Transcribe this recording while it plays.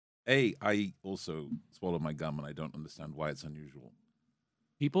I also swallow my gum, and I don't understand why it's unusual.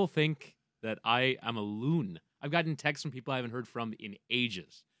 People think that I am a loon. I've gotten texts from people I haven't heard from in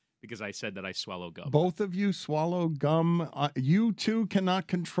ages because I said that I swallow gum. Both of you swallow gum. You too cannot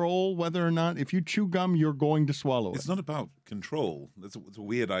control whether or not, if you chew gum, you're going to swallow it. It's not about control. It's a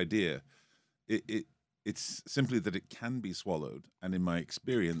weird idea. It's simply that it can be swallowed, and in my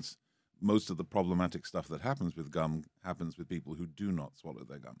experience, most of the problematic stuff that happens with gum happens with people who do not swallow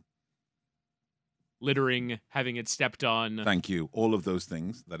their gum. Littering, having it stepped on. Thank you. All of those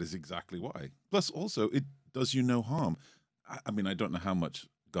things. That is exactly why. Plus, also, it does you no harm. I mean, I don't know how much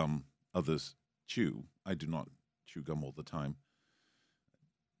gum others chew. I do not chew gum all the time.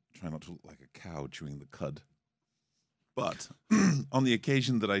 Try not to look like a cow chewing the cud. But on the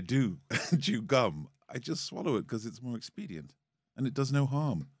occasion that I do chew gum, I just swallow it because it's more expedient, and it does no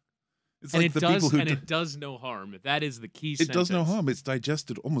harm. It's and like it the does, people who and it does no harm. That is the key It sentence. does no harm. It's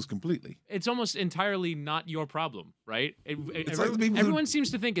digested almost completely. It's almost entirely not your problem, right? It's like the people who- Everyone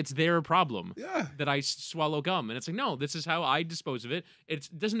seems to think it's their problem Yeah. that I swallow gum. And it's like, no, this is how I dispose of it. It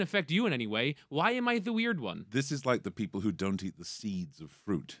doesn't affect you in any way. Why am I the weird one? This is like the people who don't eat the seeds of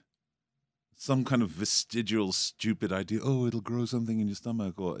fruit. Some kind of vestigial, stupid idea. Oh, it'll grow something in your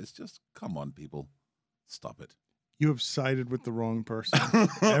stomach. Or it's just, come on, people. Stop it. You have sided with the wrong person.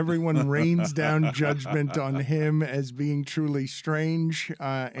 Everyone rains down judgment on him as being truly strange,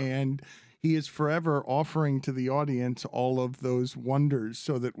 and he is forever offering to the audience all of those wonders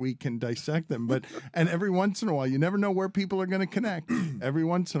so that we can dissect them. And every once in a while, you never know where people are going to connect. Every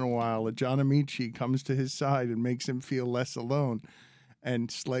once in a while, a John Amaechi comes to his side and makes him feel less alone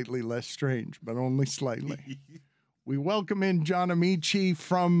and slightly less strange, but only slightly. We welcome in John Amaechi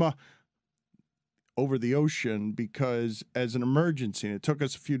from over the ocean because as an emergency, and it took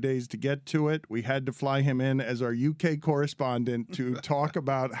us a few days to get to it, we had to fly him in as our UK correspondent to talk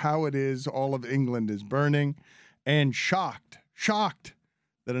about how it is all of England is burning, and shocked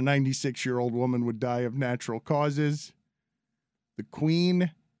that a 96-year-old woman would die of natural causes. The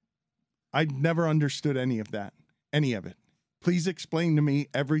Queen, I'd never understood any of that, any of it. Please explain to me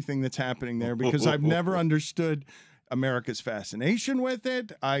everything that's happening there, because I've never understood America's fascination with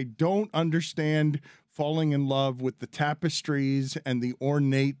it. I don't understand falling in love with the tapestries and the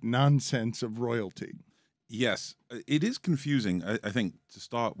ornate nonsense of royalty. Yes, it is confusing. I think to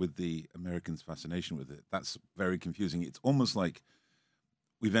start with the Americans' fascination with it, that's very confusing. It's almost like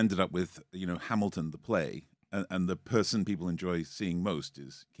we've ended up with, Hamilton, the play, and the person people enjoy seeing most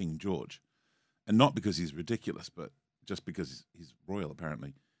is King George. And not because he's ridiculous, but just because he's royal,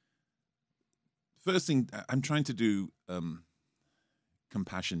 apparently. First thing, I'm trying to do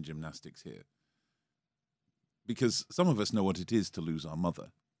compassion gymnastics here, because some of us know what it is to lose our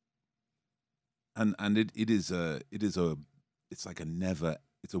mother, and it's like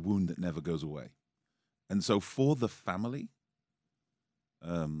it's a wound that never goes away, and so for the family,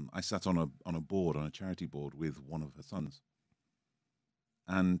 I sat on a charity board with one of her sons,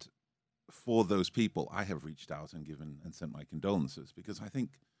 and for those people, I have reached out and given and sent my condolences, because I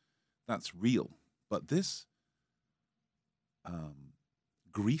think that's real. But this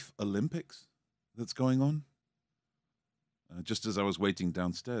grief Olympics that's going on, just as I was waiting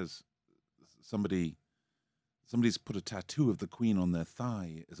downstairs, somebody's put a tattoo of the Queen on their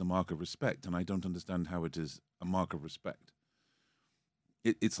thigh as a mark of respect, and I don't understand how it is a mark of respect.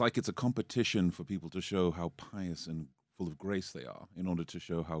 It's like it's a competition for people to show how pious and full of grace they are in order to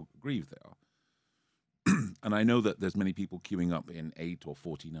show how grieved they are. And I know that there's many people queuing up in 8 or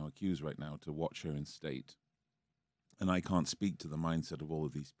 14-hour queues right now to watch her in state. And I can't speak to the mindset of all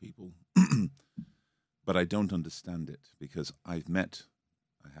of these people. But I don't understand it, because I had met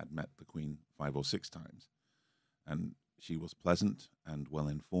the Queen 5 or 6 times. And she was pleasant and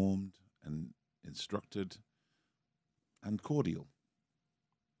well-informed and instructed and cordial.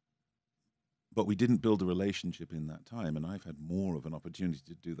 But we didn't build a relationship in that time, and I've had more of an opportunity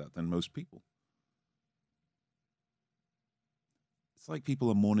to do that than most people. It's like people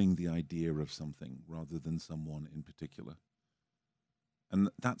are mourning the idea of something rather than someone in particular.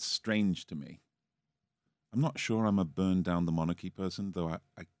 And that's strange to me. I'm not sure I'm a burn down the monarchy person, though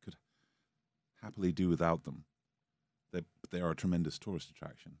I could happily do without them. They are a tremendous tourist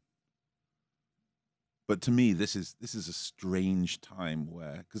attraction. But to me, this is a strange time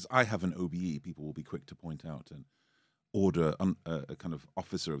where, because I have an OBE, people will be quick to point out, and order a kind of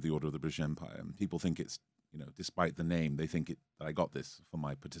officer of the Order of the British Empire, and people think it's, despite the name, they think that I got this for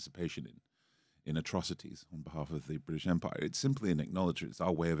my participation in atrocities on behalf of the British Empire. It's simply an acknowledgement. It's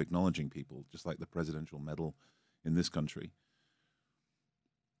our way of acknowledging people, just like the Presidential Medal in this country.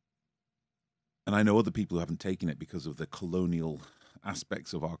 And I know other people who haven't taken it because of the colonial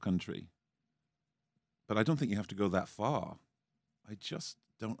aspects of our country. But I don't think you have to go that far. I just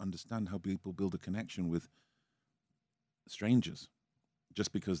don't understand how people build a connection with strangers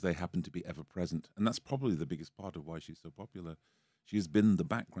just because they happen to be ever present. And that's probably the biggest part of why she's so popular. She has been the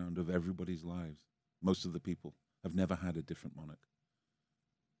background of everybody's lives. Most of the people have never had a different monarch.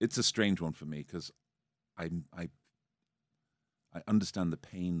 It's a strange one for me because I understand the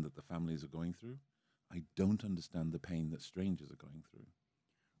pain that the families are going through. I don't understand the pain that strangers are going through.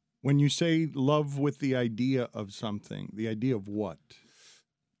 When you say love with the idea of something, the idea of what?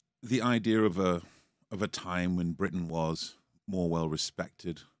 The idea of a time when Britain was more well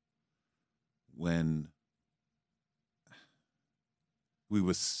respected, when we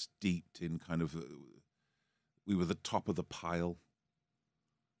were steeped in kind of, we were the top of the pile,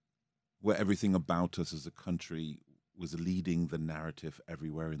 where everything about us as a country was leading the narrative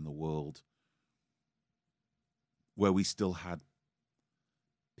everywhere in the world, where we still had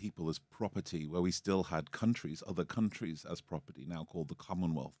people as property, where we still had countries, other countries as property, now called the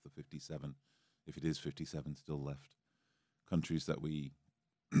Commonwealth, the 57, if it is 57 still left, countries that we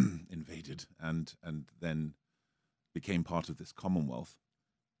invaded and then became part of this Commonwealth.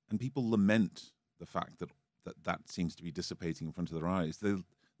 And people lament the fact that seems to be dissipating in front of their eyes.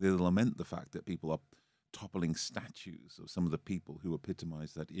 They lament the fact that people are toppling statues of some of the people who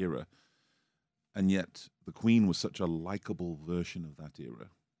epitomized that era. And yet the Queen was such a likable version of that era,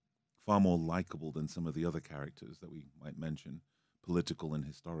 far more likable than some of the other characters that we might mention, political and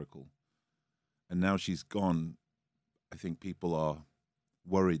historical. And now she's gone. I think people are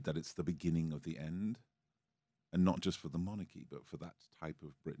worried that it's the beginning of the end, and not just for the monarchy, but for that type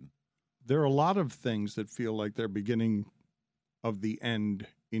of Britain. There are a lot of things that feel like they're beginning of the end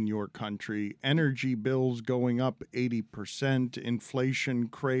in your country. Energy bills going up 80%, inflation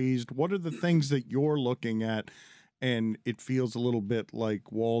crazed. What are the things that you're looking at and it feels a little bit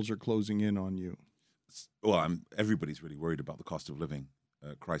like walls are closing in on you? Well, everybody's really worried about the cost of living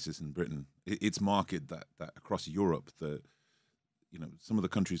crisis in Britain. It's marked that across Europe, some of the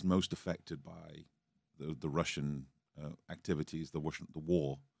countries most affected by the Russian activities, the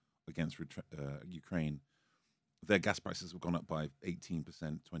war against Ukraine, their gas prices have gone up by 18%,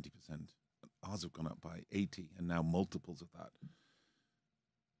 20%. Ours have gone up by 80%, and now multiples of that.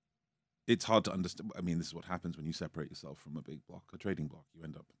 It's hard to understand. I mean, this is what happens when you separate yourself from a big bloc, a trading bloc. You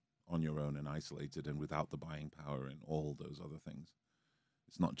end up on your own and isolated and without the buying power and all those other things.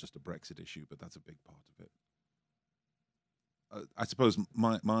 It's not just a Brexit issue, but that's a big part of it. I suppose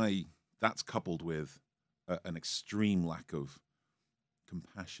that's coupled with an extreme lack of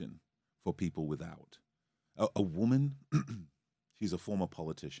compassion for people without. A woman, she's a former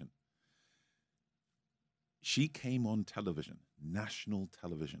politician. She came on television, national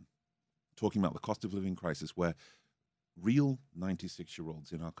television, talking about the cost of living crisis, where real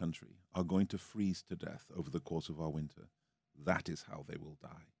 96-year-olds in our country are going to freeze to death over the course of our winter. That is how they will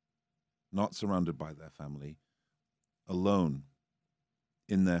die. Not surrounded by their family, alone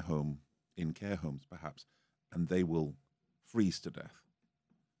in their home, in care homes perhaps, and they will freeze to death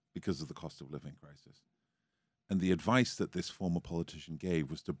because of the cost of living crisis. And the advice that this former politician gave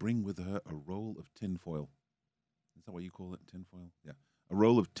was to bring with her a roll of tinfoil. Is that what you call it, tinfoil? Yeah, a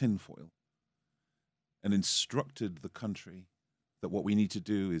roll of tinfoil. And instructed the country that what we need to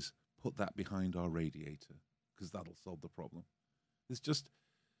do is put that behind our radiator, because that'll solve the problem.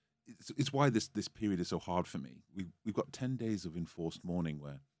 It's why this period is so hard for me. We've got 10 days of enforced mourning,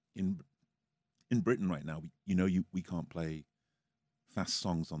 where in Britain right now, we can't play fast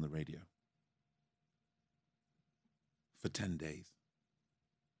songs on the radio for 10 days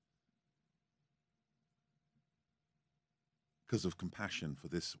because of compassion for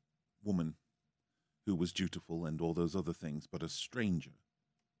this woman who was dutiful and all those other things, but a stranger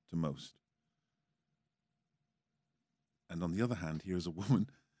to most. And on the other hand, here's a woman,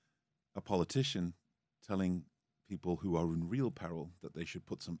 a politician, telling people who are in real peril that they should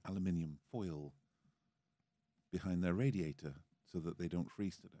put some aluminium foil behind their radiator so that they don't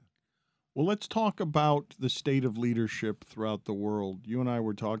freeze to death. Well, let's talk about the state of leadership throughout the world. You and I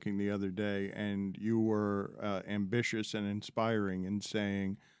were talking the other day, and you were ambitious and inspiring in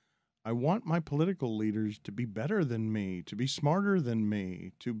saying, I want my political leaders to be better than me, to be smarter than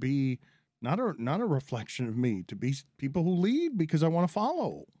me, to be not a reflection of me, to be people who lead because I want to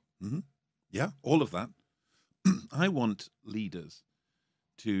follow. Mm-hmm. Yeah, all of that. I want leaders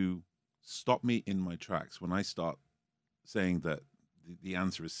to stop me in my tracks when I start saying that the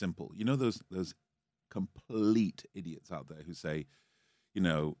answer is simple. You know those complete idiots out there who say,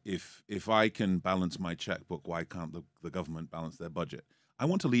 if I can balance my checkbook, why can't the government balance their budget? I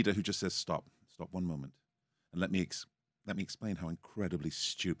want a leader who just says, stop stop one moment, and let me explain how incredibly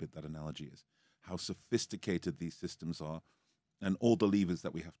stupid that analogy is, how sophisticated these systems are, and all the levers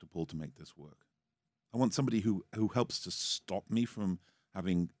that we have to pull to make this work. I want somebody who helps to stop me from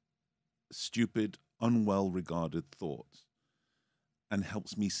having stupid, unwell-regarded thoughts, and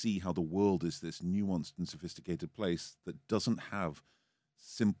helps me see how the world is this nuanced and sophisticated place that doesn't have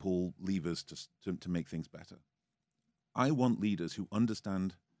simple levers to make things better. I want leaders who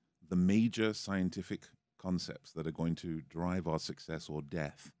understand the major scientific concepts that are going to drive our success or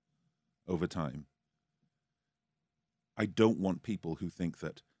death over time. I don't want people who think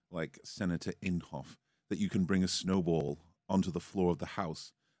that, like Senator Inhofe, that you can bring a snowball onto the floor of the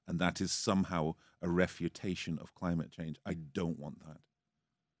House and that is somehow a refutation of climate change. I don't want that.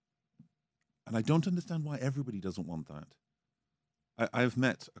 And I don't understand why everybody doesn't want that. I've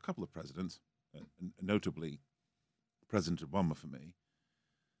met a couple of presidents, notably President Obama for me,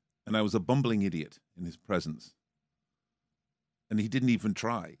 and I was a bumbling idiot in his presence. And he didn't even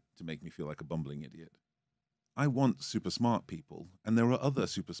try to make me feel like a bumbling idiot. I want super smart people, and there are other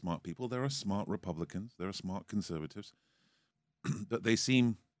super smart people. There are smart Republicans, there are smart conservatives, but they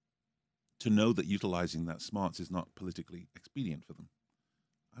seem to know that utilizing that smarts is not politically expedient for them.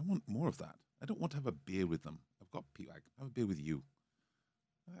 I want more of that. I don't want to have a beer with them. I've got people. I have a beer with you.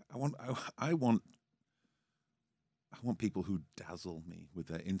 I want people who dazzle me with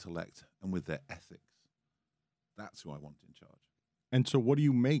their intellect and with their ethics. That's who I want in charge. And so what do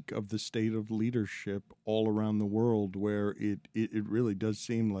you make of the state of leadership all around the world where it really does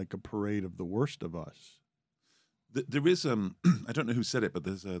seem like a parade of the worst of us? There is, I don't know who said it, but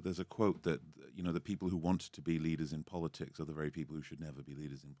there's a quote that, you know, the people who want to be leaders in politics are the very people who should never be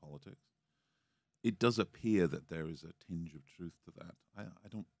leaders in politics. It does appear that there is a tinge of truth to that. I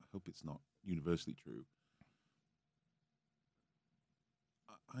hope it's not universally true.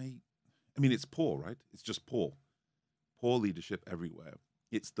 I mean, it's poor, right? It's just poor. Poor leadership everywhere.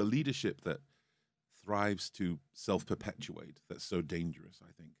 It's the leadership that thrives to self-perpetuate that's so dangerous,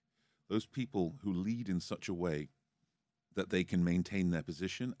 I think. Those people who lead in such a way that they can maintain their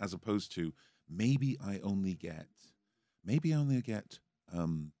position, as opposed to maybe I only get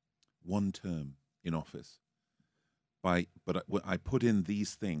 1 term in office, but I put in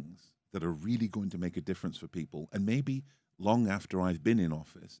these things that are really going to make a difference for people, and maybe long after I've been in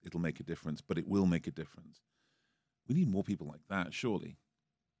office, it'll make a difference, but it will make a difference. We need more people like that, surely.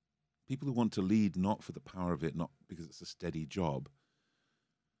 People who want to lead not for the power of it, not because it's a steady job,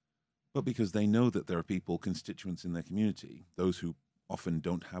 but because they know that there are people, constituents in their community, those who often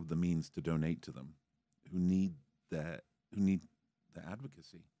don't have the means to donate to them, who need their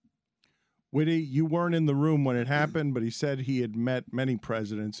advocacy. Whitty, you weren't in the room when it happened, but he said he had met many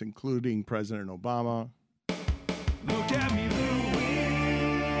presidents, including President Obama. Look at me,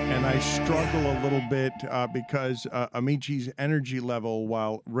 And I struggle a little bit because Amaechi's energy level,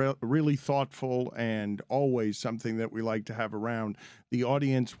 while really thoughtful and always something that we like to have around, the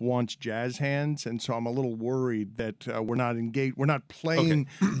audience wants jazz hands, and so I'm a little worried that we're not engaged. We're not playing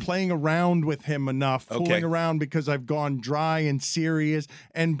around with him enough, fooling around, because I've gone dry and serious,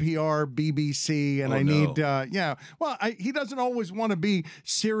 NPR, BBC, and he doesn't always want to be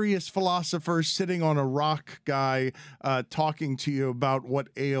serious philosopher sitting on a rock guy talking to you about what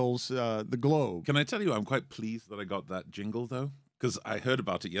ails the globe. Can I tell you, I'm quite pleased that I got that jingle, though, because I heard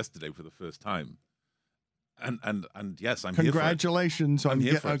about it yesterday for the first time. And yes, I'm congratulations here for it. I'm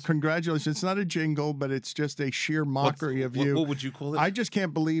here for it. Congratulations. It's not a jingle, but it's just a sheer mockery of you. What would you call it? I just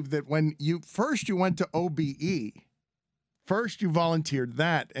can't believe that when you went to OBE, first you volunteered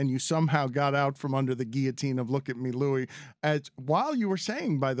that, and you somehow got out from under the guillotine of Look at Me, Louie, while you were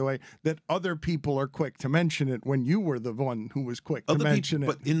saying, by the way, that other people are quick to mention it when you were the one who was quick to mention it.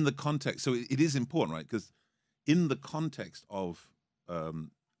 But in the context, so it is important, right? Because in the context of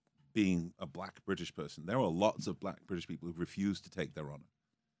being a black British person, there are lots of black British people who refuse to take their honor.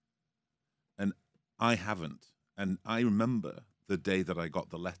 And I haven't. And I remember the day that I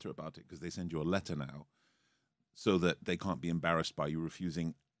got the letter about it, because they send you a letter now so that they can't be embarrassed by you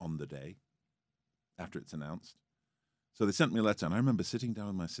refusing on the day after it's announced. So they sent me a letter, and I remember sitting down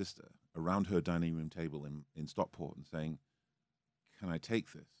with my sister around her dining room table in Stockport and saying, can I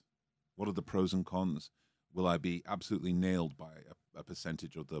take this? What are the pros and cons? Will I be absolutely nailed by a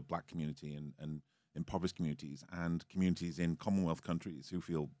percentage of the black community and impoverished communities and communities in Commonwealth countries who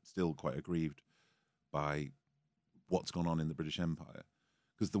feel still quite aggrieved by what's gone on in the British Empire?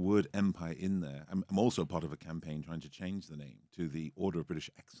 Because the word empire in there, I'm also part of a campaign trying to change the name to the Order of British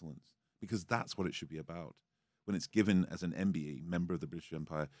Excellence, because that's what it should be about. When it's given as an MBE, member of the British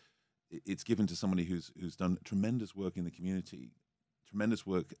Empire, it's given to somebody who's done tremendous work in the community, tremendous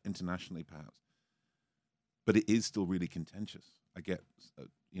work internationally perhaps, but it is still really contentious. I get,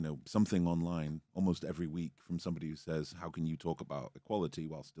 something online almost every week from somebody who says, "How can you talk about equality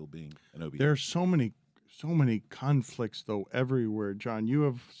while still being an OBE?" There's so many conflicts though everywhere. John, you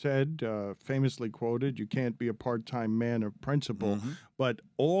have said, famously quoted, "You can't be a part-time man of principle." Mhm. But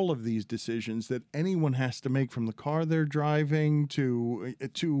all of these decisions that anyone has to make, from the car they're driving to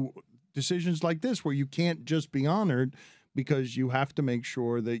decisions like this, where you can't just be honored because you have to make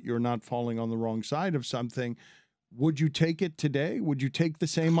sure that you're not falling on the wrong side of something. Would you take it today? Would you take the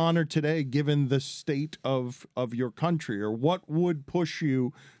same honor today, given the state of your country? Or what would push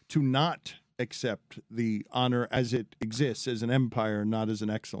you to not accept the honor as it exists, as an empire, not as an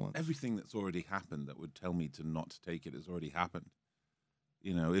excellence? Everything that's already happened that would tell me to not take it has already happened.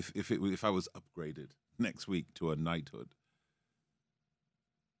 If I was upgraded next week to a knighthood,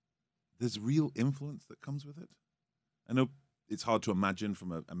 there's real influence that comes with it. I know it's hard to imagine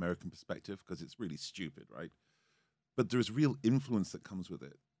from an American perspective because it's really stupid, right? But there's real influence that comes with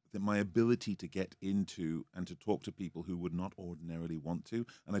it. That my ability to get into and to talk to people who would not ordinarily want to,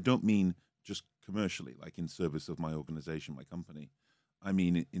 and I don't mean just commercially, like in service of my organization, my company. I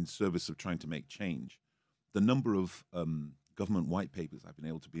mean in service of trying to make change. The number of government white papers I've been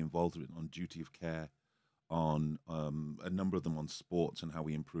able to be involved in on duty of care, on a number of them on sports and how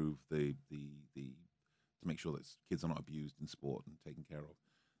we improve to make sure that kids are not abused in sport and taken care of.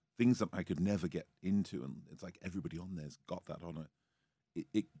 Things that I could never get into, and it's like everybody on there's got that honor.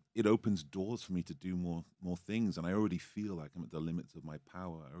 It opens doors for me to do more things, and I already feel like I'm at the limits of my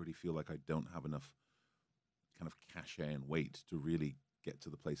power. I already feel like I don't have enough kind of cachet and weight to really get to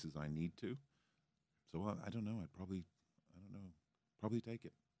the places I need to. So I don't know. Probably take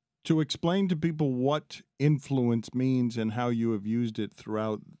it. To explain to people what influence means and how you have used it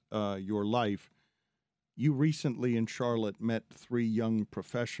throughout your life, you recently in Charlotte met 3 young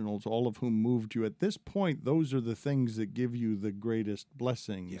professionals, all of whom moved you. At this point, those are the things that give you the greatest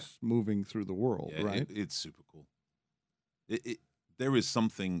blessings moving through the world, right? It's super cool. There is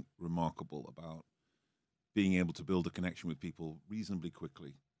something remarkable about being able to build a connection with people reasonably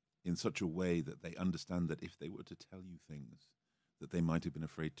quickly in such a way that they understand that if they were to tell you things that they might have been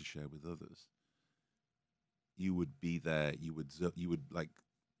afraid to share with others, you would be there, you would like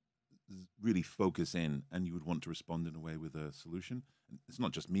really focus in, and you would want to respond in a way with a solution. And it's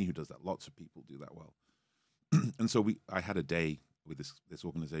not just me who does that. Lots of people do that well. And so I had a day with this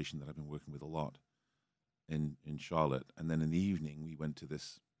organization that I've been working with a lot in Charlotte. And then in the evening, we went to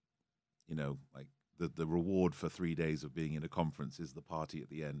this, like the reward for 3 days of being in a conference is the party at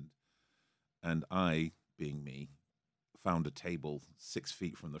the end. And I, being me, found a table 6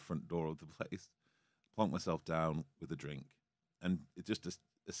 feet from the front door of the place, plonked myself down with a drink. And it just,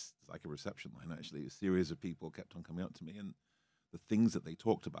 it's like a reception line, actually. A series of people kept on coming up to me, and the things that they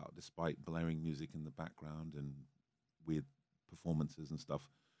talked about, despite blaring music in the background and weird performances and stuff,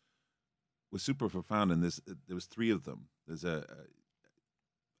 were super profound. And there was 3 of them. There's a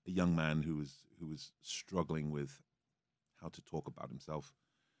young man who was struggling with how to talk about himself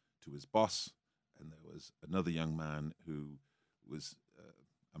to his boss, and there was another young man who was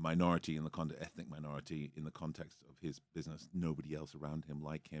a minority in the ethnic minority in the context of his business. Nobody else around him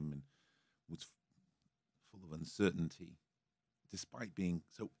like him, and was full of uncertainty, despite being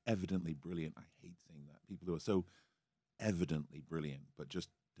so evidently brilliant. I hate saying that. People who are so evidently brilliant but just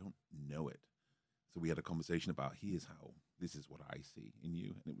don't know it. So we had a conversation about, this is what I see in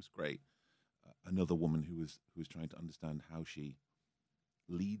you, and it was great. Another woman who was trying to understand how she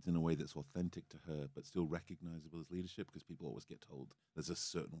leads in a way that's authentic to her but still recognizable as leadership, because people always get told there's a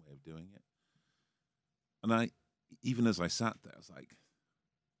certain way of doing it. And even as I sat there, I was like,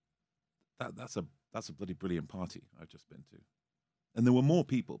 that's a bloody brilliant party I've just been to. And there were more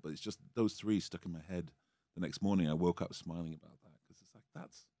people, but it's just those 3 stuck in my head. The next morning I woke up smiling about that, because it's like,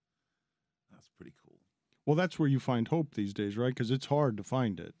 that's pretty cool. Well, that's where you find hope these days, right? Because it's hard to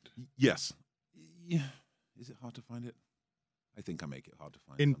find it. Yes. Yeah. Is it hard to find it? I think I make it hard to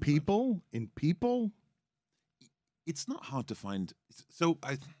find. In people? It's not hard to find.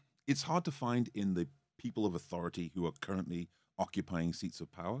 It's hard to find in the people of authority who are currently occupying seats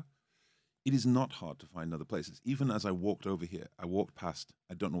of power. It is not hard to find other places. Even as I walked over here, I walked past,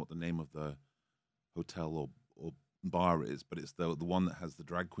 I don't know what the name of the hotel or bar is, but it's the one that has the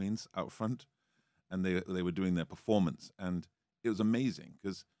drag queens out front, and they were doing their performance, and it was amazing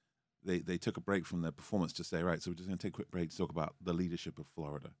because they took a break from their performance to say, right, so we're just going to take a quick break to talk about the leadership of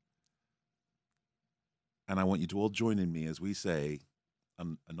Florida. And I want you to all join in me as we say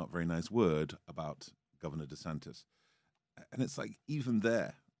a not very nice word about Governor DeSantis. And it's like, even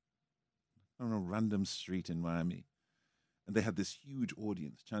there, on a random street in Miami, and they had this huge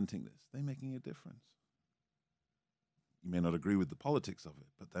audience chanting this, they're making a difference. You may not agree with the politics of it,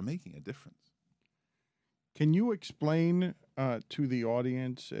 but they're making a difference. Can you explain to the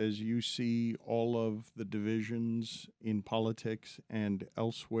audience, as you see all of the divisions in politics and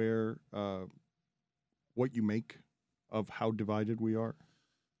elsewhere, what you make of how divided we are?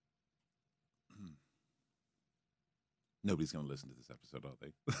 Nobody's going to listen to this episode, are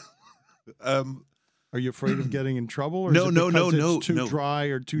they? Are you afraid of getting in trouble? Or No, is it no, because no, it's too no. dry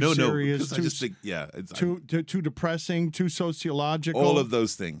or too No, serious, because I just think, yeah, it's too depressing, too sociological? all of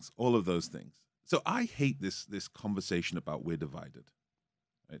those things. All of those things. So I hate this conversation about we're divided.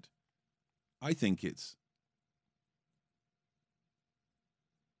 Right? I think it's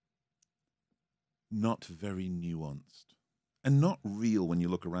not very nuanced and not real when you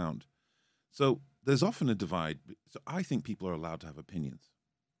look around. So there's often a divide. So I think people are allowed to have opinions.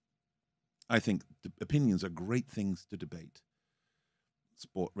 I think opinions are great things to debate.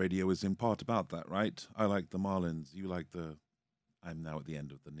 Sport radio is in part about that, right? I like the Marlins. You like the... I'm now at the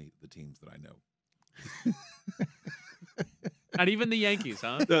end of the teams that I know. Not even the Yankees,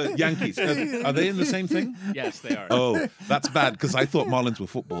 huh? The Yankees. Are they in the same thing? Yes, they are. Oh, that's bad because I thought Marlins were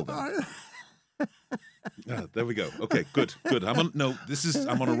football then. There we go. Okay, good. I'm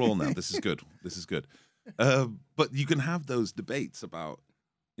on a roll now. This is good. But you can have those debates about,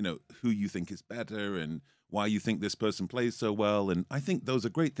 who you think is better and why you think this person plays so well. And I think those are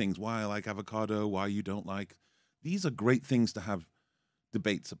great things. Why I like avocado, why you don't like. These are great things to have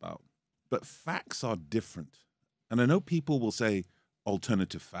debates about. But facts are different. And I know people will say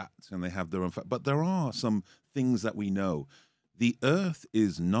alternative facts and they have their own facts, but there are some things that we know. The earth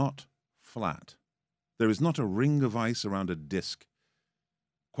is not flat. There is not a ring of ice around a disk.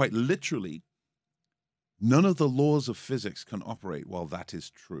 Quite literally, none of the laws of physics can operate while that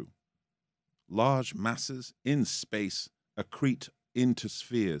is true. Large masses in space accrete into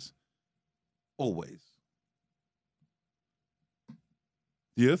spheres. Always.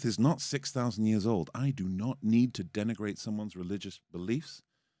 The earth is not 6,000 years old. I do not need to denigrate someone's religious beliefs.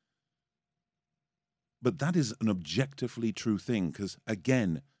 But that is an objectively true thing because,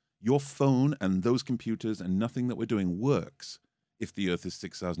 again, your phone and those computers and nothing that we're doing works if the earth is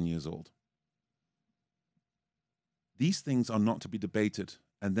 6,000 years old. These things are not to be debated.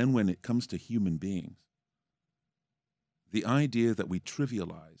 And then when it comes to human beings, the idea that we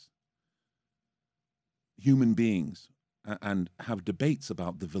trivialize human beings and have debates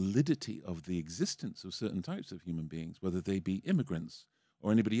about the validity of the existence of certain types of human beings, whether they be immigrants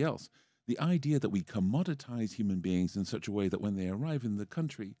or anybody else, the idea that we commoditize human beings in such a way that when they arrive in the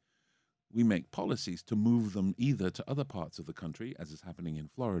country, we make policies to move them either to other parts of the country, as is happening in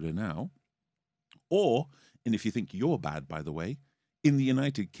Florida now, or, and if you think you're bad, by the way, in the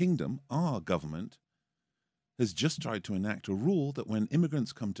United Kingdom, our government has just tried to enact a rule that when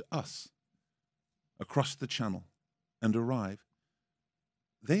immigrants come to us across the channel and arrive,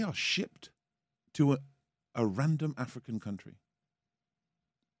 they are shipped to a random African country.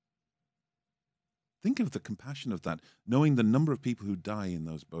 Think of the compassion of that, knowing the number of people who die in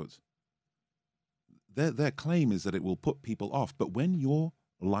those boats. Their claim is that it will put people off, but when your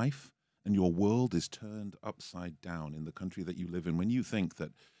life and your world is turned upside down in the country that you live in, when you think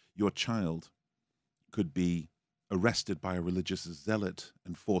that your child could be arrested by a religious zealot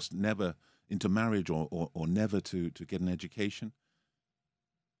and forced never into marriage or never to get an education,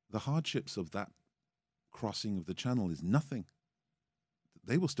 the hardships of that crossing of the channel is nothing.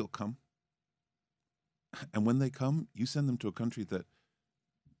 They will still come. And when they come, you send them to a country that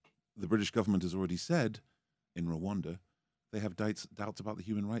the British government has already said, in Rwanda, they have doubts about the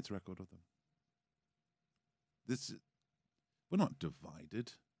human rights record of them. We're not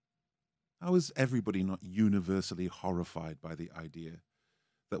divided. How is everybody not universally horrified by the idea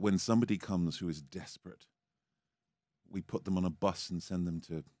that when somebody comes who is desperate, we put them on a bus and send them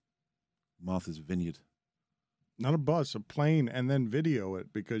to Martha's Vineyard? Not a bus, a plane, and then video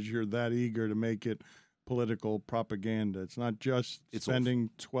it because you're that eager to make it political propaganda. It's not just spending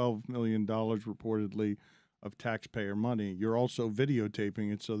 $12 million reportedly of taxpayer money. You're also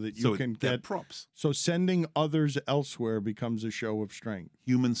videotaping it so that you can get props. So sending others elsewhere becomes a show of strength.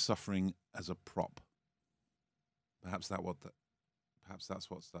 Human suffering as a prop. Perhaps that's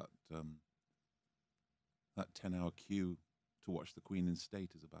what that 10-hour queue to watch the Queen in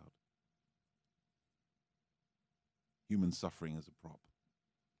state is about. Human suffering as a prop.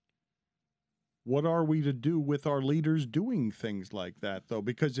 What are we to do with our leaders doing things like that, though?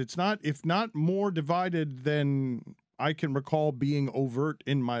 Because it's not, if not more divided than I can recall being overt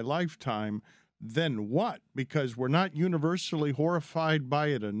in my lifetime, then what? Because we're not universally horrified by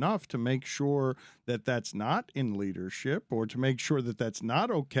it enough to make sure that that's not in leadership, or to make sure that that's not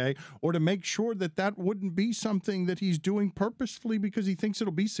okay, or to make sure that that wouldn't be something that he's doing purposefully because he thinks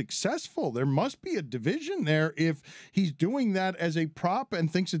it'll be successful. There must be a division there if he's doing that as a prop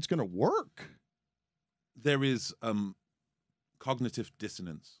and thinks it's going to work. There is cognitive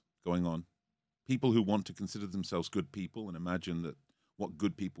dissonance going on. People who want to consider themselves good people and imagine that what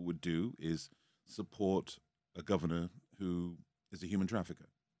good people would do is support a governor who is a human trafficker.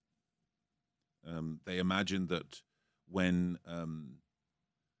 They imagine that when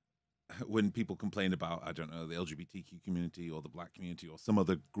people complain about, I don't know, the LGBTQ community or the black community or some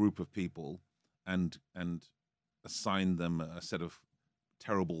other group of people, and assign them a set of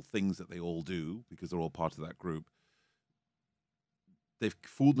terrible things that they all do because they're all part of that group, they've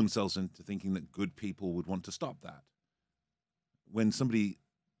fooled themselves into thinking that good people would want to stop that. When somebody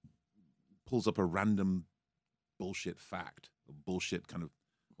pulls up a random bullshit fact, a bullshit kind of,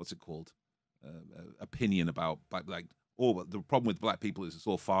 what's it called, opinion about, like, oh, the problem with black people is it's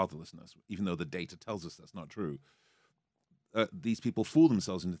all fatherlessness, even though the data tells us that's not true. These people fool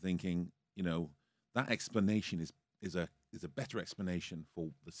themselves into thinking, you know, that explanation is a better explanation for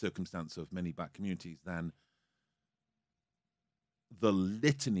the circumstance of many black communities than the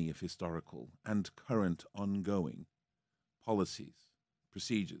litany of historical and current ongoing policies,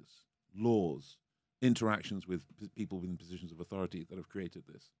 procedures, laws, interactions with people in positions of authority that have created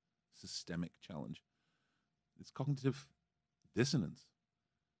this systemic challenge. It's cognitive dissonance.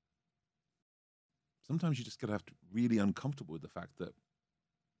 Sometimes you just got to have to really uncomfortable with the fact that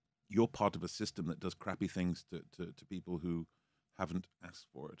you're part of a system that does crappy things to people who haven't asked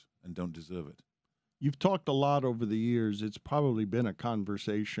for it and don't deserve it. You've talked a lot over the years. It's probably been a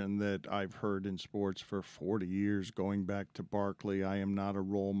conversation that I've heard in sports for 40 years, going back to Barkley. I am not a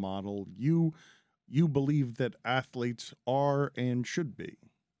role model. You believe that athletes are and should be.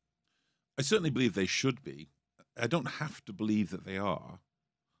 I certainly believe they should be. I don't have to believe that they are,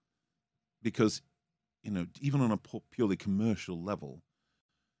 because, you know, even on a purely commercial level,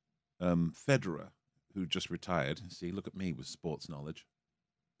 Federer, who just retired, see, look at me with sports knowledge,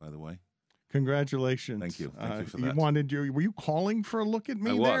 by the way. Congratulations! Thank you. Thank you for that. Were you calling for a look at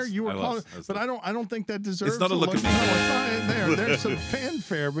me I was, there? You were calling, but I don't think that deserves. It's not a look at me. No, it's not there. There's some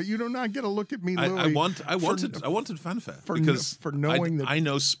fanfare, but you do not get a look at me, Louis. I wanted fanfare because for knowing that I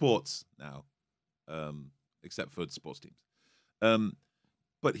know sports now, except for sports teams.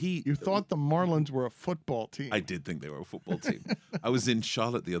 But you thought the Marlins were a football team. I did think they were a football team. I was in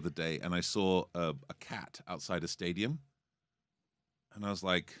Charlotte the other day and I saw a cat outside a stadium, and I was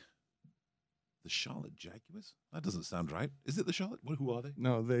like, the Charlotte Jaguars? That doesn't sound right. Is it the Charlotte? Who are they?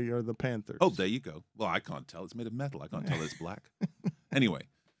 No, they are the Panthers. Oh, there you go. Well, I can't tell. It's made of metal. I can't tell it's black. Anyway,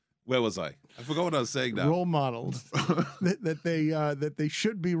 where was I? I forgot what I was saying now. Role models. that they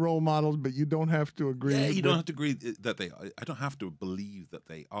should be role models, but you don't have to agree. Yeah, you don't have to agree that they are. I don't have to believe that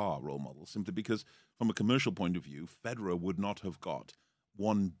they are role models, simply because from a commercial point of view, Federer would not have got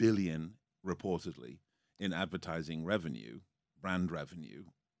 $1 billion, reportedly, in advertising revenue, brand revenue,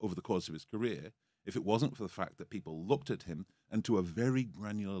 over the course of his career, if it wasn't for the fact that people looked at him and to a very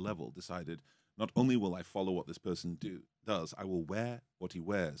granular level decided, not only will I follow what this person does, I will wear what he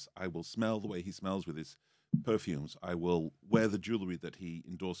wears. I will smell the way he smells with his perfumes. I will wear the jewelry that he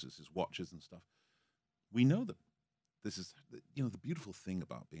endorses, his watches and stuff. We know that this is, you know, the beautiful thing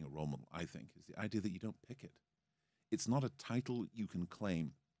about being a role model, I think, is the idea that you don't pick it. It's not a title you can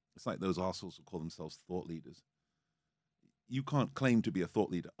claim. It's like those arseholes who call themselves thought leaders. You can't claim to be a thought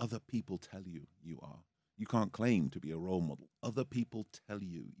leader. Other people tell you you are. You can't claim to be a role model. Other people tell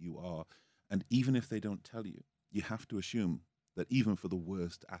you you are. And even if they don't tell you, you have to assume that even for the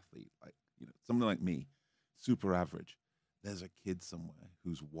worst athlete, like, you know, someone like me, super average, there's a kid somewhere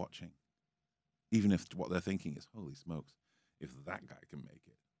who's watching. Even if what they're thinking is, holy smokes, if that guy can make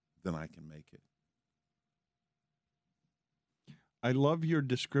it, then I can make it. I love your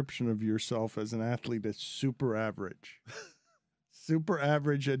description of yourself as an athlete as super average. Super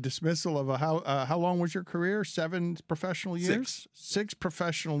average, a dismissal of how long was your career? 7 professional years? 6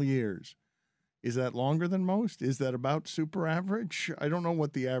 professional years. Is that longer than most? Is that about super average? I don't know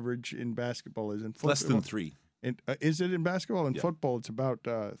what the average in basketball is. In football, less than 3. Is it in basketball? In football, it's about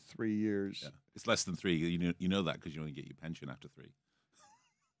 3 years. Yeah. It's less than 3. You know that because you only get your pension after 3.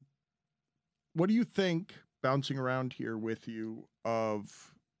 What do you think, bouncing around here with you,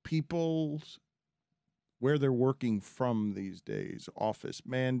 of people's where they're working from these days? Office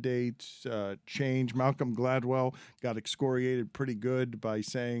mandates, change. Malcolm Gladwell got excoriated pretty good by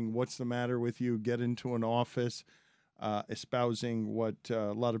saying, what's the matter with you? Get into an office. espousing what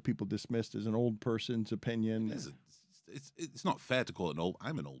a lot of people dismissed as an old person's opinion. It's not fair to call it an old.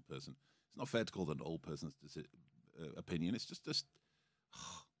 I'm an old person. It's not fair to call it an old person's opinion. It's just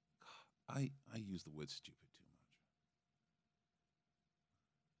I use the word stupid too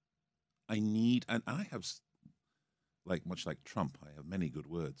much. And I have, much like Trump, I have many good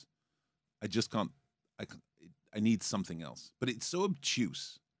words. I just can't. I need something else. But it's so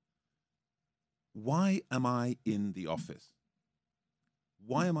obtuse. Why am I in the office?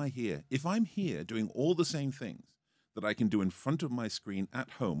 Why am I here? If I'm here doing all the same things that I can do in front of my screen at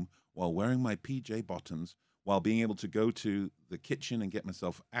home while wearing my PJ bottoms, while being able to go to the kitchen and get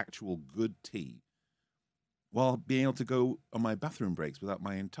myself actual good tea, while being able to go on my bathroom breaks without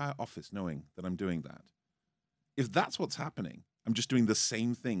my entire office knowing that I'm doing that. If that's what's happening, I'm just doing the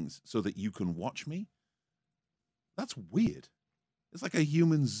same things so that you can watch me. That's weird. It's like a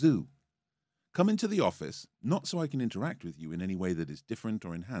human zoo. Come into the office, not so I can interact with you in any way that is different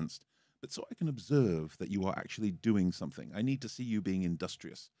or enhanced, but so I can observe that you are actually doing something. I need to see you being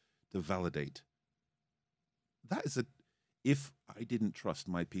industrious to validate. If I didn't trust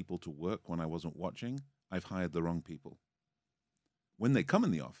my people to work when I wasn't watching, I've hired the wrong people. When they come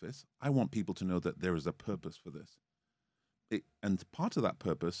in the office, I want people to know that there is a purpose for this. And part of that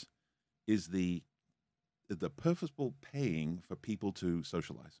purpose is the purposeful paying for people to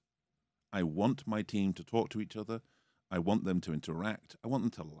socialize. I want my team to talk to each other. I want them to interact. I want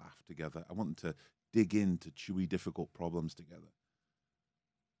them to laugh together. I want them to dig into chewy, difficult problems together.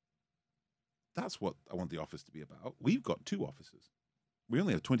 That's what I want the office to be about. We've got 2 offices. We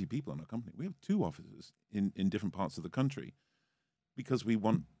only have 20 people in our company. We have 2 offices in different parts of the country because we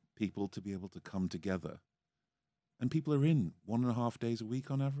want people to be able to come together. And people are in 1.5 days a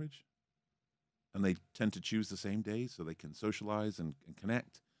week on average. And they tend to choose the same days so they can socialize and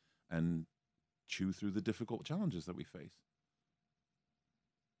connect and chew through the difficult challenges that we face.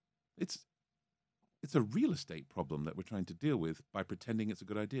 It's a real estate problem that we're trying to deal with by pretending it's a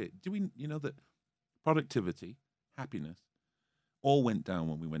good idea. Do we, that productivity, happiness, all went down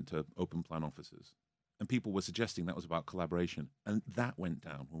when we went to open plan offices? And people were suggesting that was about collaboration. And that went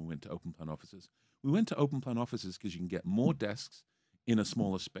down when we went to open plan offices. We went to open plan offices because you can get more desks in a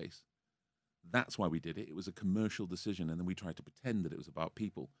smaller space. That's why we did it. It was a commercial decision. And then we tried to pretend that it was about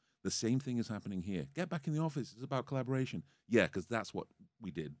people. The same thing is happening here. Get back in the office. It's about collaboration. Yeah, because that's what we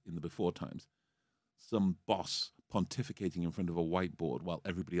did in the before times. Some boss pontificating in front of a whiteboard while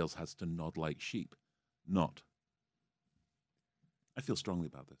everybody else has to nod like sheep. Not. I feel strongly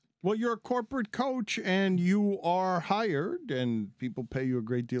about this. Well, you're a corporate coach and you are hired and people pay you a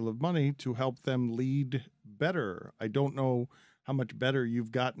great deal of money to help them lead better. I don't know how much better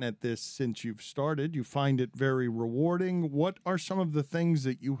you've gotten at this since you've started. You find it very rewarding. What are some of the things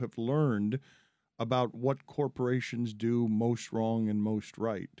that you have learned about what corporations do most wrong and most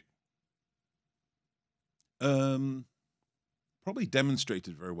right? Probably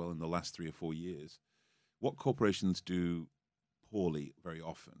demonstrated very well in the last 3 or 4 years. What corporations do poorly very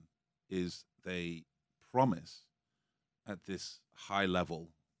often is they promise at this high level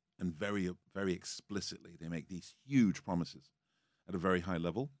and very, very explicitly. They make these huge promises at a very high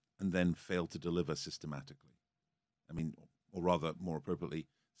level and then fail to deliver systematically. Or rather, more appropriately,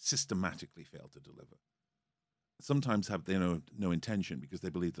 systematically fail to deliver. Sometimes have no intention because they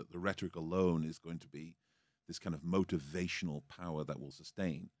believe that the rhetoric alone is going to be this kind of motivational power that will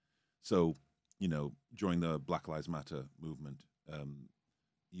sustain. So, during the Black Lives Matter movement,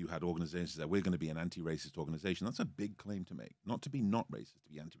 you had organizations that we're going to be an anti-racist organization. That's a big claim to make. Not to be not racist,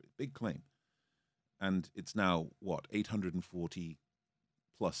 to be anti-racist. Big claim. And it's now, 840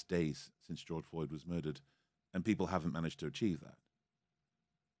 plus days since George Floyd was murdered, and people haven't managed to achieve that.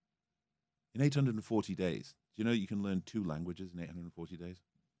 In 840 days, do you know you can learn 2 languages in 840 days?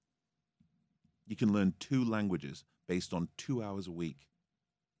 You can learn 2 languages based on 2 hours a week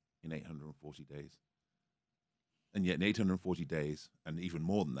in 840 days. And yet in 840 days, and even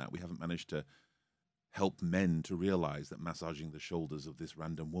more than that, we haven't managed to help men to realize that massaging the shoulders of this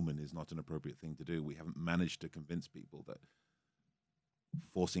random woman is not an appropriate thing to do. We haven't managed to convince people that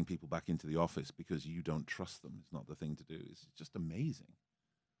forcing people back into the office because you don't trust them is not the thing to do. It's just amazing.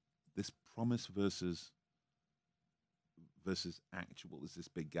 This promise versus actual is this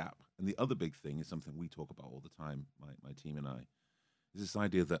big gap. And the other big thing is something we talk about all the time, my team and I, is this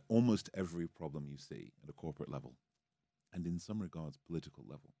idea that almost every problem you see at a corporate level, and in some regards political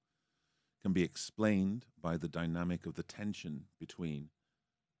level, can be explained by the dynamic of the tension between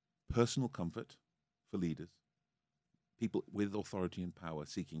personal comfort for leaders, people with authority and power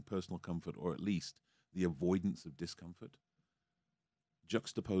seeking personal comfort or at least the avoidance of discomfort,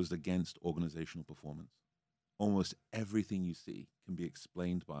 juxtaposed against organizational performance. almost everything you see can be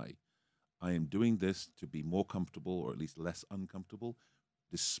explained by, I am doing this to be more comfortable or at least less uncomfortable,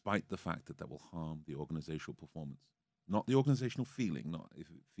 despite the fact that will harm the organizational performance. Not the organizational feeling, not if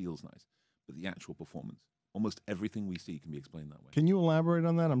it feels nice, but the actual performance. Almost everything we see can be explained that way. Can you elaborate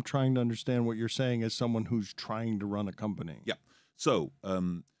on that? I'm trying to understand what you're saying as someone who's trying to run a company. Yeah. So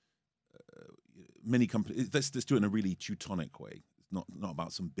many companies, let's do it in a really Teutonic way. It's not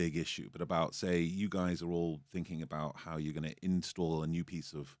about some big issue, but about, say, you guys are all thinking about how you're going to install a new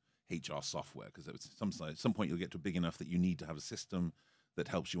piece of HR software, because at some point you'll get to big enough that you need to have a system that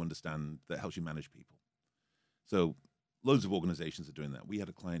helps you understand, that helps you manage people. So loads of organizations are doing that. We had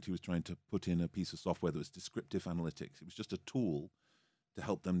a client who was trying to put in a piece of software that was descriptive analytics. It was just a tool to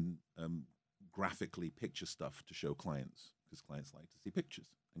help them graphically picture stuff to show clients, because clients like to see pictures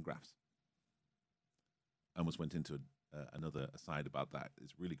and graphs. I almost went into another aside about that.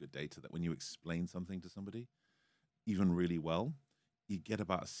 It's really good data that when you explain something to somebody, even really well, you get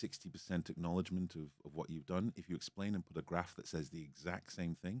about a 60% acknowledgement of what you've done. If you explain and put a graph that says the exact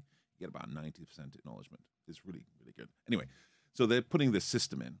same thing, you get about 90% acknowledgement. It's really, really good. Anyway, so they're putting this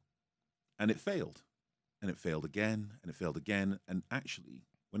system in, and it failed. And it failed again, and it failed again. And actually,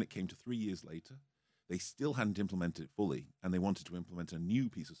 when it came to 3 years later, they still hadn't implemented it fully, and they wanted to implement a new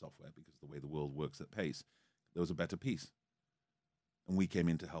piece of software because of the way the world works at pace. There was a better piece. And we came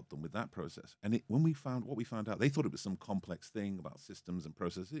in to help them with that process. And when we found what we found out, they thought it was some complex thing about systems and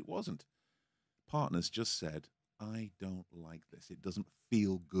processes. It wasn't. Partners just said, I don't like this. It doesn't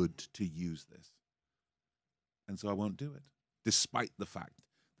feel good to use this. And so I won't do it, despite the fact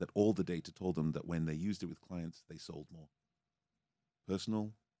that all the data told them that when they used it with clients, they sold more.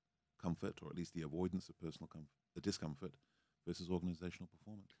 Personal comfort, or at least the avoidance of personal comfort, the discomfort, versus organizational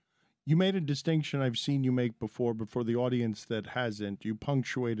performance. You made a distinction I've seen you make before, but for the audience that hasn't, you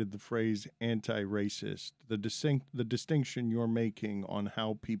punctuated the phrase anti-racist. The distinction you're making on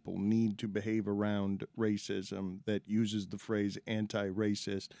how people need to behave around racism that uses the phrase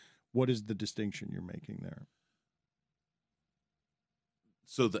anti-racist, what is the distinction you're making there?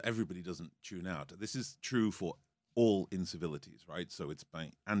 So that everybody doesn't tune out. This is true for all incivilities, right? So it's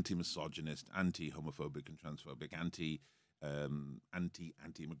by anti-misogynist, anti-homophobic and transphobic,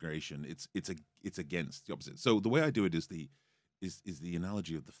 anti-immigration. It's against the opposite. So the way I do it is the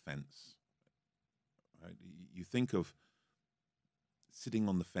analogy of the fence. Right? You think of sitting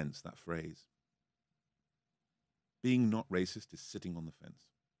on the fence, that phrase. Being not racist is sitting on the fence.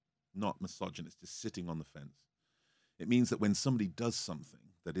 Not misogynist is sitting on the fence. It means that when somebody does something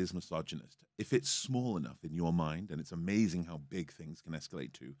that is misogynist, if it's small enough in your mind, and it's amazing how big things can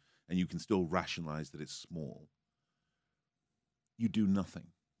escalate to, and you can still rationalize that it's small, you do nothing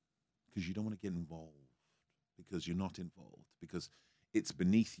because you don't want to get involved, because you're not involved, because it's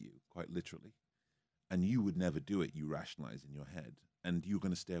beneath you, quite literally, and you would never do it. You rationalize in your head, and you're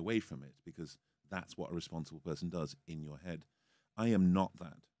going to stay away from it because that's what a responsible person does in your head. I am not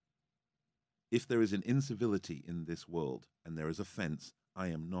that. If there is an incivility in this world and there is a fence, I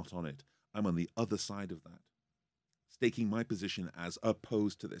am not on it. I'm on the other side of that, staking my position as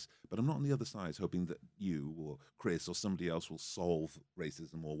opposed to this. But I'm not on the other side hoping that you or Chris or somebody else will solve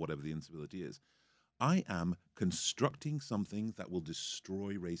racism or whatever the incivility is. I am constructing something that will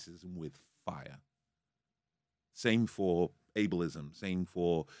destroy racism with fire. Same for ableism, same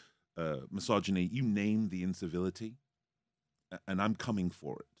for misogyny. You name the incivility, and I'm coming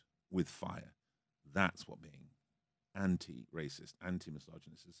for it with fire. That's what being anti-racist,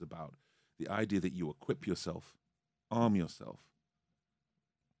 anti-misogynist is about. The idea that you equip yourself, arm yourself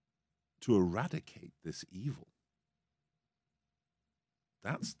to eradicate this evil.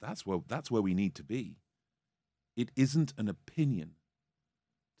 That's where we need to be. It isn't an opinion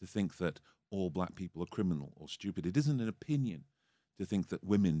to think that all black people are criminal or stupid. It isn't an opinion to think that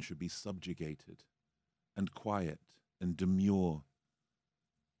women should be subjugated and quiet and demure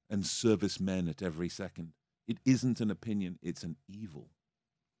and service men at every second. It isn't an opinion, it's an evil.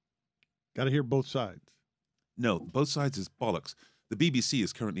 Got to hear both sides. No, both sides is bollocks. The BBC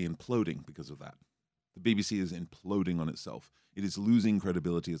is currently imploding because of that. The BBC is imploding on itself. It is losing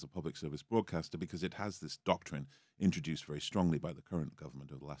credibility as a public service broadcaster because it has this doctrine introduced very strongly by the current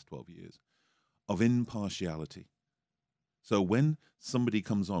government over the last 12 years of impartiality. So when somebody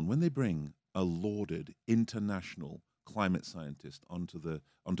comes on, when they bring a lauded international climate scientist onto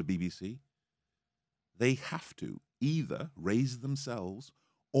BBC, they have to either raise themselves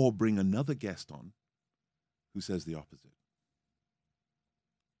or bring another guest on who says the opposite.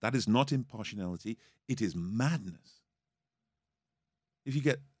 That is not impartiality, it is madness. If you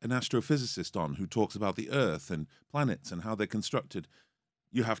get an astrophysicist on who talks about the Earth and planets and how they're constructed,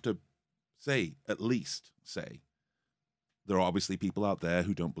 you have to at least say, there are obviously people out there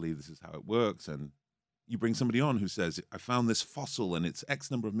who don't believe this is how it works, and you bring somebody on who says, I found this fossil and it's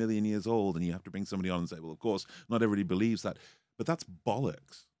X number of million years old, and you have to bring somebody on and say, well, of course, not everybody believes that. But that's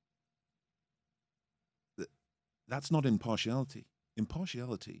bollocks. That's not impartiality.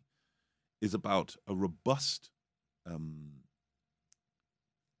 Impartiality is about a robust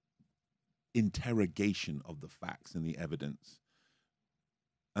interrogation of the facts and the evidence,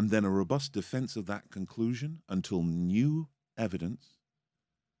 and then a robust defense of that conclusion until new evidence,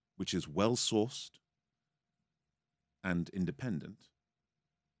 which is well-sourced and independent,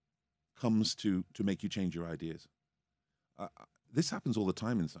 comes to make you change your ideas. This happens all the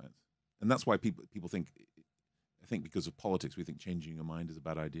time in science, and that's why people think, I think because of politics, we think changing your mind is a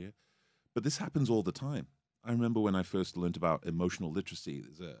bad idea, but this happens all the time. I remember when I first learned about emotional literacy.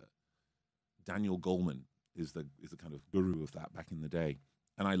 There's Daniel Goleman is the kind of guru of that back in the day,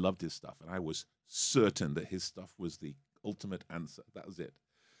 and I loved his stuff, and I was certain that his stuff was the ultimate answer. That was it.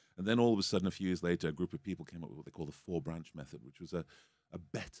 And then all of a sudden, a few years later, a group of people came up with what they call the 4-branch method, which was a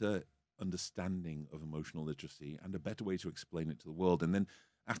better understanding of emotional literacy and a better way to explain it to the world. And then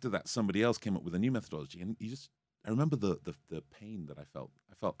after that, somebody else came up with a new methodology, and I remember the pain that I felt.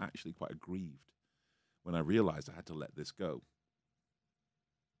 I felt actually quite aggrieved when I realized I had to let this go.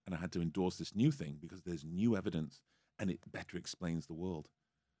 And I had to endorse this new thing because there's new evidence and it better explains the world.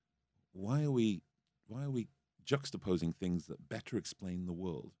 Why are we juxtaposing things that better explain the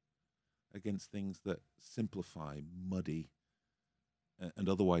world against things that simplify, muddy, and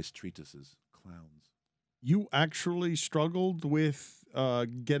otherwise treat us as clowns? You actually struggled with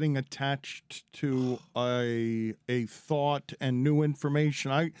getting attached to a thought and new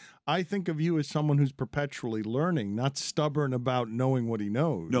information. I think of you as someone who's perpetually learning, not stubborn about knowing what he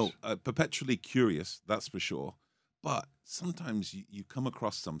knows. No, perpetually curious, that's for sure. But sometimes you come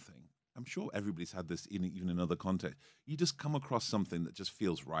across something. I'm sure everybody's had this even in other contexts. You just come across something that just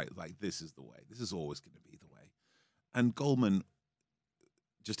feels right, like this is the way. This is always going to be the way. And Goleman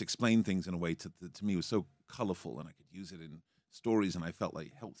just explained things in a way to me was so colorful, and I could use it in stories, and I felt like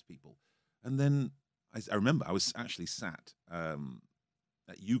it helped people. And then I remember I was actually sat at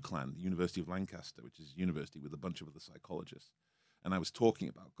UCLan, the University of Lancaster, which is a university with a bunch of other psychologists, and I was talking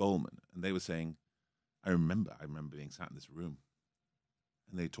about Goleman, and they were saying, I remember being sat in this room,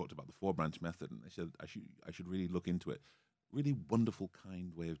 and they talked about the 4-branch method, and they said I should really look into it. Really wonderful,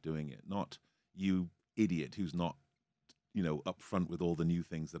 kind way of doing it, not you idiot who's not up front with all the new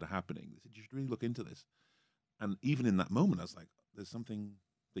things that are happening. They said, you should really look into this. And even in that moment, I was like, there's something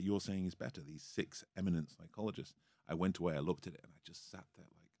that you're saying is better. These 6 eminent psychologists. I went away, I looked at it, and I just sat there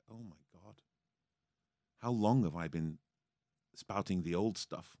like, oh my God. How long have I been spouting the old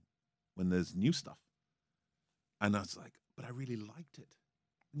stuff when there's new stuff? And I was like, but I really liked it.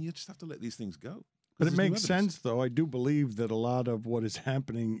 And you just have to let these things go. But it makes sense, though. I do believe that a lot of what is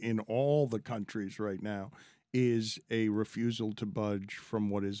happening in all the countries right now is a refusal to budge from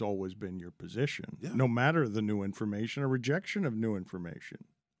what has always been your position, no matter the new information, a rejection of new information.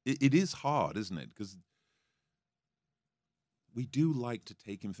 It is hard, isn't it? Because we do like to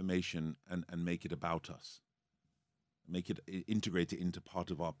take information and make it about us, integrate it into part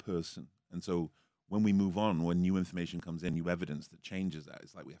of our person. And so when we move on, when new information comes in, new evidence that changes that,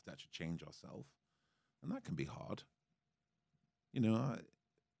 it's like we have to actually change ourselves. And that can be hard.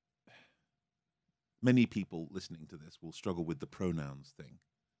 Many people listening to this will struggle with the pronouns thing.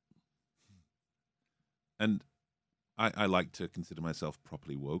 And I like to consider myself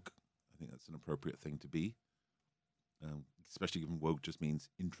properly woke. I think that's an appropriate thing to be, especially given woke just means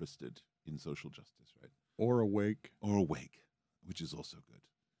interested in social justice, right? Or awake. Or awake, which is also good.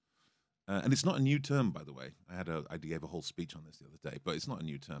 And it's not a new term, by the way. I gave a whole speech on this the other day, but it's not a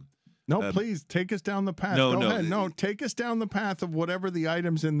new term. No, please take us down the path. Go ahead. No, take us down the path of whatever the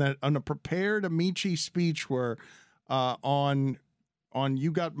items in that on a prepared Amaechi speech were on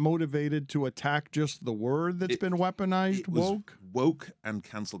you got motivated to attack just the word that's been weaponized. Woke. Woke and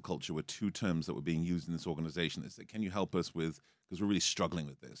cancel culture were 2 terms that were being used in this organization. They said, "Can you help us with?" Because we're really struggling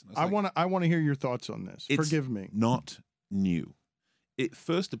with this. I want to hear your thoughts on this. Forgive me. Not new. It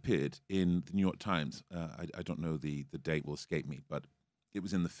first appeared in the New York Times. I don't know the date will escape me, but it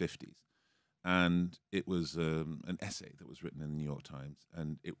was in the 50s. And it was an essay that was written in the New York Times.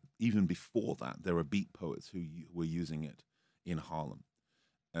 And even before that, there were beat poets who were using it in Harlem.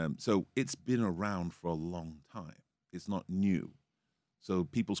 So it's been around for a long time. It's not new. So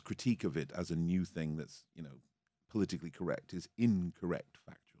people's critique of it as a new thing that's, politically correct is incorrect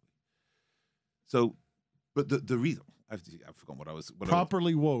factually. So, but the reason... I've forgotten what I was...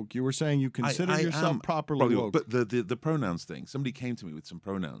 Properly woke. You were saying you consider yourself properly woke. But the pronouns thing, somebody came to me with some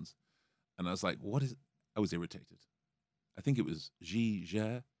pronouns, And I was like, what is, I was irritated. I think it was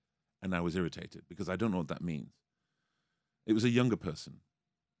j'ai, and I was irritated because I don't know what that means. It was a younger person,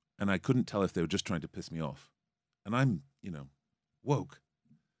 and I couldn't tell if they were just trying to piss me off. And I'm, woke.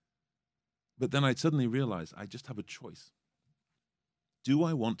 But then I suddenly realized I just have a choice. Do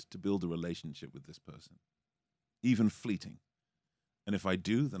I want to build a relationship with this person? Even fleeting. And if I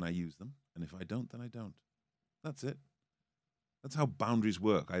do, then I use them. And if I don't, then I don't. That's it. That's how boundaries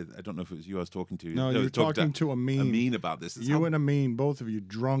work. I don't know if it was you I was talking to. No, you're talking to Amin about this. You and Amin, both of you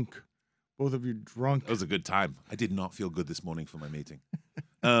drunk. Both of you drunk. That was a good time. I did not feel good this morning for my meeting.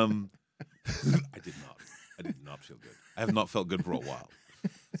 I did not. I did not feel good. I have not felt good for a while.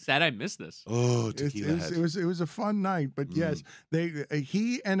 Sad I missed this. Oh, tequila head. It was a fun night, but yes,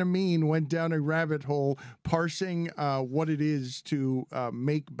 he and Amin went down a rabbit hole parsing what it is to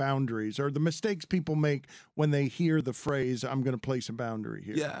make boundaries, or the mistakes people make when they hear the phrase, I'm going to place a boundary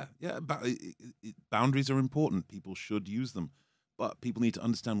here. Yeah. Boundaries are important. People should use them, but people need to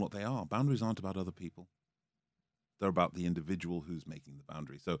understand what they are. Boundaries aren't about other people. They're about the individual who's making the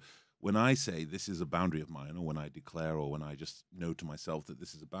boundary. So when I say this is a boundary of mine, or when I declare, or when I just know to myself that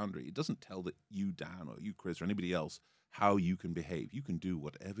this is a boundary, it doesn't tell that you, Dan, or you, Chris, or anybody else how you can behave. You can do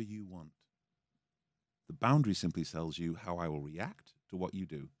whatever you want. The boundary simply tells you how I will react to what you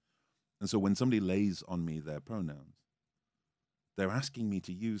do. And so when somebody lays on me their pronouns, they're asking me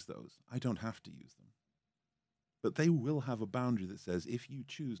to use those. I don't have to use them. But they will have a boundary that says, if you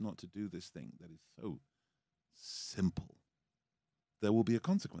choose not to do this thing that is so simple, there will be a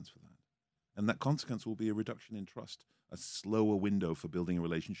consequence for that. And that consequence will be a reduction in trust, a slower window for building a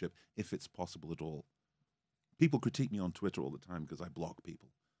relationship, if it's possible at all. People critique me on Twitter all the time because I block people.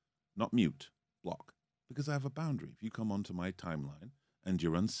 Not mute, block. Because I have a boundary. If you come onto my timeline and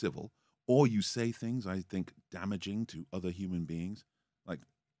you're uncivil, or you say things I think damaging to other human beings, like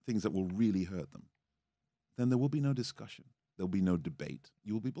things that will really hurt them, then there will be no discussion. There'll be no debate.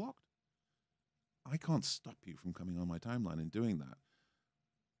 You will be blocked. I can't stop you from coming on my timeline and doing that.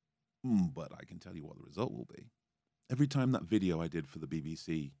 But I can tell you what the result will be. Every time that video I did for the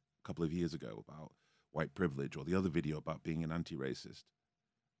BBC a couple of years ago about white privilege, or the other video about being an anti-racist,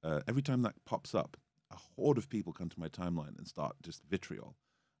 every time that pops up, a horde of people come to my timeline and start just vitriol.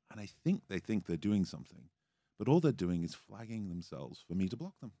 And I think they think they're doing something. But all they're doing is flagging themselves for me to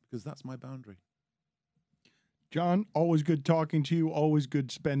block them, because that's my boundary. John, always good talking to you, always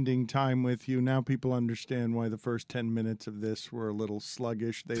good spending time with you. Now people understand why the first 10 minutes of this were a little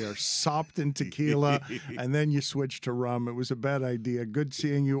sluggish. They are sopped in tequila, and then you switch to rum. It was a bad idea. Good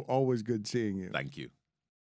seeing you, always good seeing you. Thank you.